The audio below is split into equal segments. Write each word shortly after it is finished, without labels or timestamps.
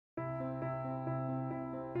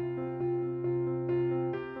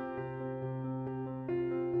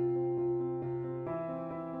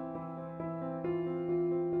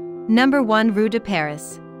Number 1 Rue de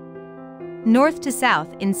Paris. North to south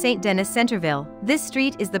in Saint-Denis Centreville, this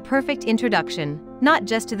street is the perfect introduction, not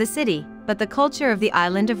just to the city, but the culture of the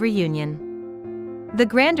island of Reunion. The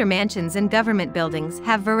grander mansions and government buildings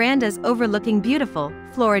have verandas overlooking beautiful,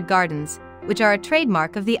 florid gardens, which are a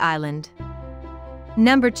trademark of the island.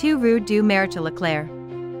 Number 2 Rue du Marechal Leclerc.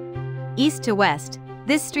 East to west,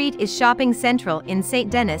 this street is shopping central in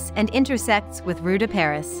Saint-Denis and intersects with Rue de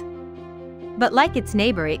Paris. But like its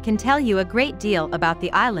neighbor, it can tell you a great deal about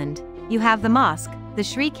the island. You have the mosque, the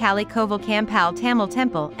Sri Kali Koval Kampal Tamil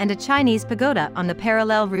Temple and a Chinese pagoda on the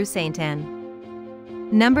parallel Rue Saint-Anne.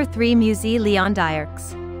 Number 3 Musée Léon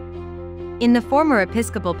Dierks. In the former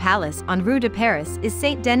Episcopal Palace on Rue de Paris is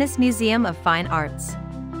Saint-Denis Museum of Fine Arts.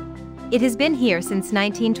 It has been here since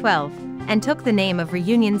 1912, and took the name of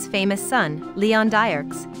Reunion's famous son, Léon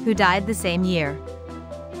Dierks, who died the same year.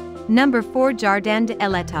 Number 4 Jardin de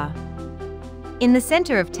l'État. In the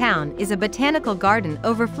center of town is a botanical garden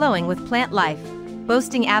overflowing with plant life,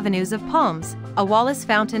 boasting avenues of palms, a Wallace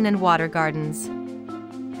fountain and water gardens.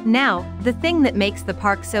 Now, the thing that makes the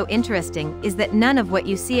park so interesting is that none of what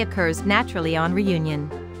you see occurs naturally on Reunion.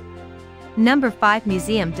 Number 5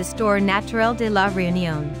 Muséum d'Histoire Naturelle de la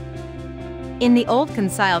Réunion. In the old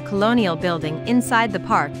Conseil Colonial building inside the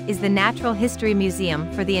park is the Natural History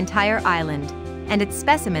Museum for the entire island, and its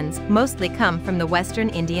specimens mostly come from the Western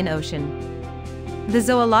Indian Ocean. The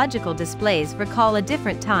zoological displays recall a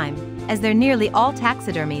different time, as they're nearly all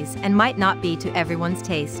taxidermies and might not be to everyone's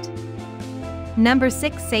taste. Number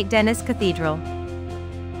 6 Saint-Denis Cathedral.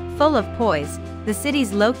 Full of poise, the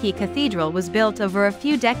city's low-key cathedral was built over a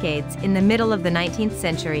few decades in the middle of the 19th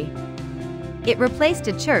century. It replaced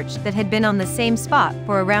a church that had been on the same spot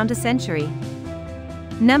for around a century.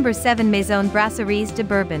 Number 7 Maison Brasseries de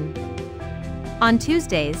Bourbon. On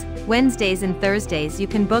Tuesdays, Wednesdays and Thursdays you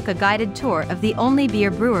can book a guided tour of the only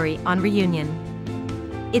beer brewery on Reunion.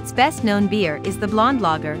 Its best-known beer is the blonde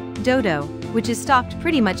lager, Dodo, which is stocked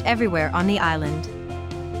pretty much everywhere on the island.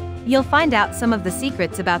 You'll find out some of the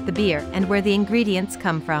secrets about the beer and where the ingredients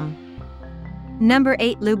come from. Number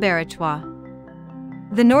 8 Le Barachois.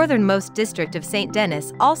 The northernmost district of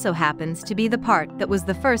Saint-Denis also happens to be the part that was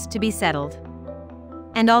the first to be settled.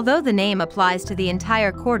 And although the name applies to the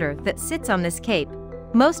entire quarter that sits on this cape,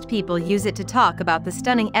 most people use it to talk about the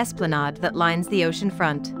stunning esplanade that lines the ocean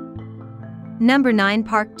front. Number 9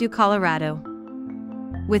 Parc du Colorado.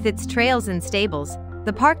 With its trails and stables,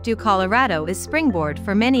 the Parc du Colorado is springboard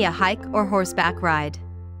for many a hike or horseback ride.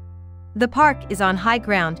 The park is on high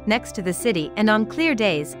ground next to the city and on clear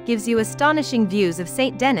days gives you astonishing views of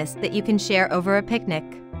Saint-Denis that you can share over a picnic.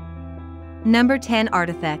 Number 10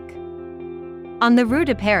 Artethèque. On the Rue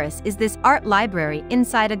de Paris is this art library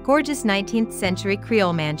inside a gorgeous 19th century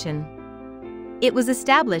Creole mansion. It was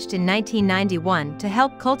established in 1991 to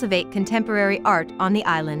help cultivate contemporary art on the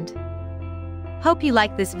island. Hope you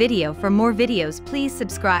like this video. For more videos, please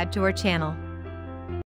subscribe to our channel.